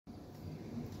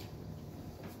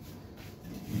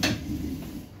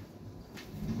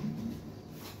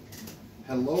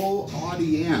Hello,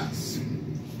 audience.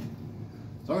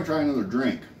 So I'm gonna try another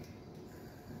drink.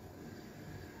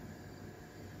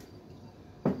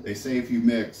 They say if you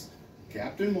mix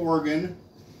Captain Morgan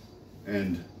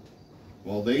and,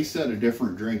 well, they said a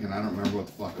different drink and I don't remember what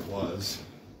the fuck it was.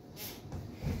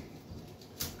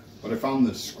 But I found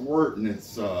this squirt and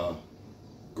it's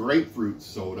grapefruit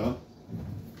soda.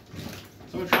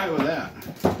 So I'm gonna try it with that.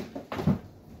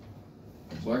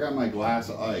 So I got my glass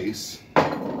of ice.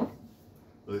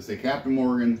 So they say Captain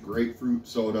Morgan grapefruit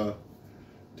soda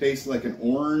tastes like an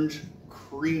orange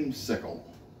creamsicle,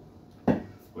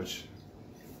 which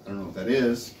I don't know what that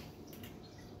is.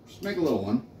 Just make a little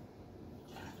one.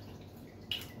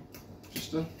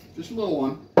 Just a little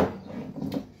one.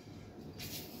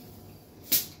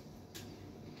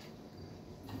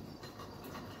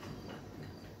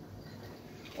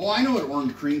 Oh, I know what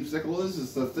orange creamsicle is.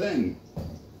 It's the thing.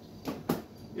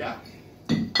 Yeah.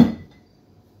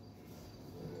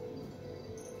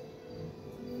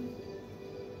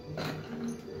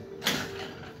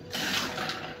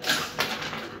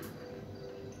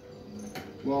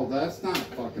 Well, that's not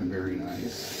fucking very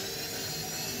nice.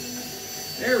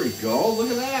 There we go. Look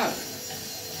at that.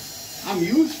 I'm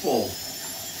useful.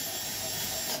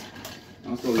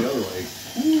 Now let's go the other way.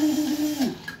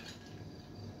 Ooh.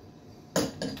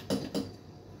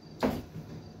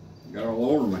 Got all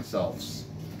over myself. So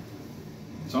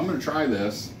I'm going to try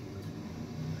this.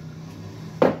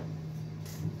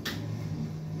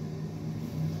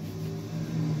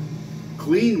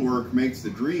 Clean work makes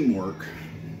the dream work.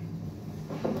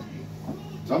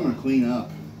 So I'm going to clean up.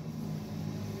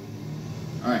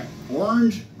 Alright,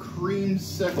 orange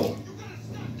creamsicle.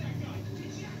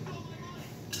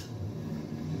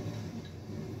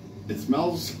 It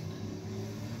smells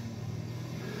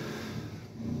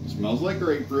like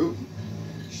grapefruit.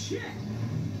 Shit.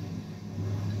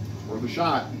 It's worth a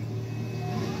shot.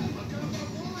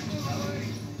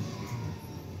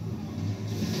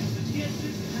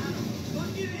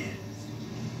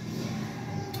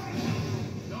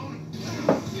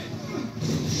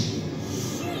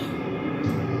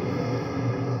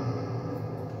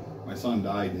 My son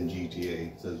died in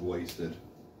GTA. It says wasted.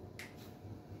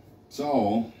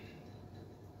 So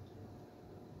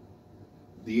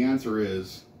the answer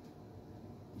is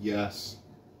yes,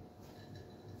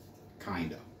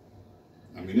 kinda.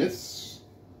 I mean, it's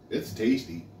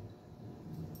tasty.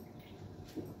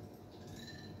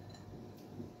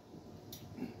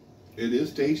 It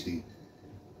is tasty.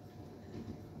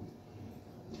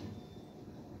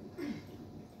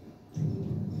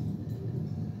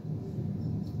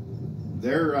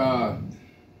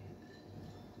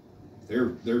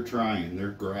 They're trying. They're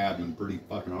grabbing pretty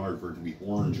fucking hard for it to be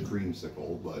orange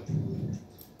creamsicle, but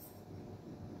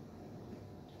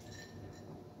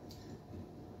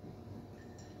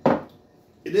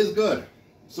it is good.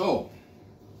 So,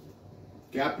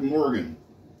 Captain Morgan,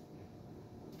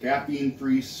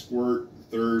 caffeine-free squirt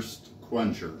thirst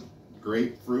quencher,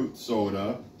 grapefruit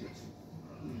soda.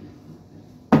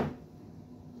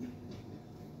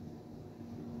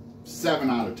 Seven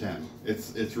out of 10.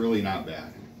 It's really not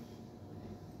bad.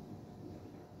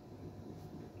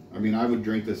 I mean, I would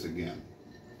drink this again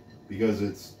because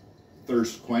it's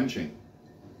thirst quenching.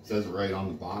 It says it right on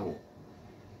the bottle.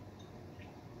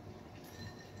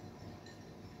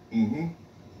 Mm-hmm.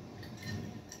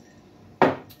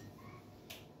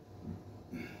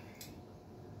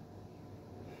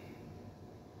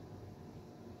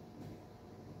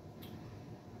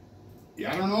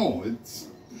 Yeah, I don't know. It's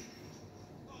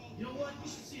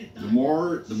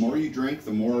the more you drink,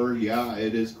 the more, yeah,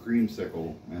 it is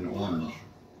creamsicle and orange.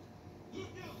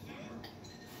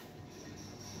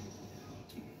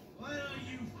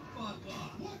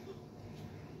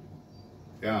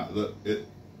 Yeah,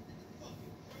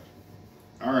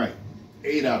 all right,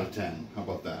 8 out of 10. How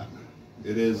about that?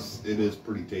 It is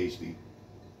pretty tasty.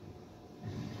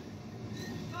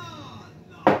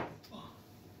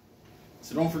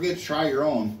 So don't forget to try your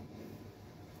own.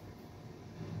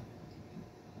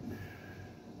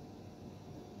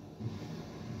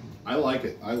 I like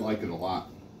it. I like it a lot.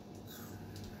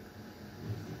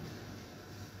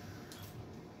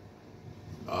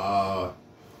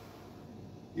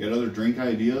 You got other drink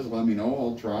ideas? Let me know.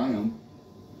 I'll try them.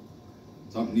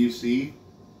 Something you see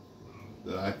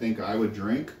that I think I would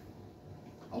drink,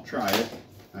 I'll try it,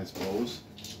 I suppose.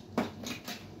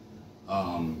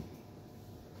 I'm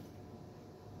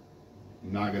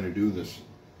not going to do this.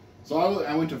 So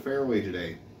I went to Fairway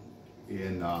today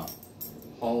in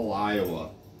Hull,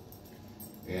 Iowa.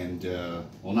 And,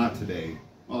 well, not today.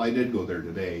 Well, I did go there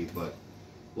today, but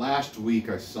last week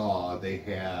I saw they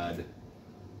had a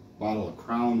bottle of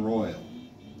Crown Royal.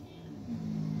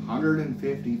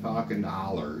 $150 fucking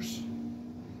dollars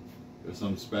for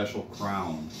some special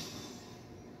crown.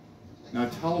 Now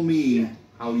tell me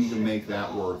how you can make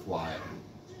that worthwhile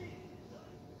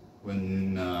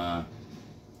when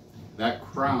that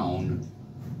crown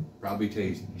probably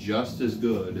tastes just as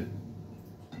good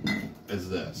as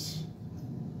this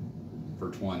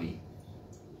for 20.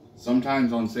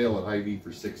 Sometimes on sale at Hy-Vee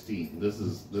for 16. This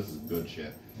is good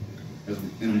shit. As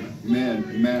in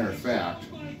a matter of fact,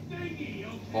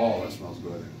 oh, that smells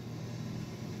good.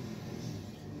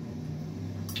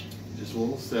 Just a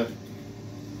little sip.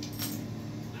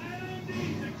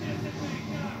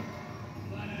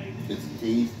 It's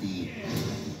tasty.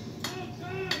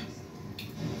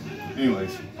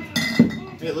 Anyways,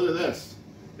 hey, look at this.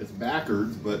 It's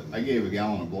backwards, but I gave a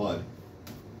gallon of blood.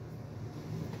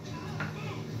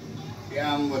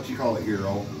 Yeah, I'm what you call a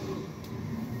hero.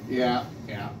 Yeah.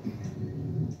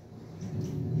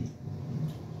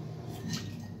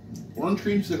 Orange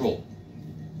creamsicle.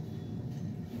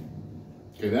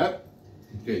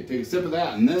 Okay, take a sip of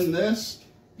that, and then this.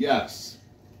 Yes,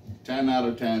 10 out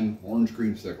of 10, orange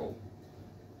creamsicle.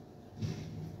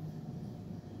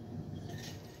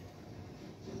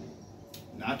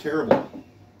 Not terrible.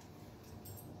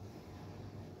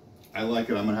 I like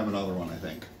it. I'm gonna have another one, I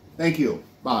think. Thank you.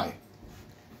 Bye.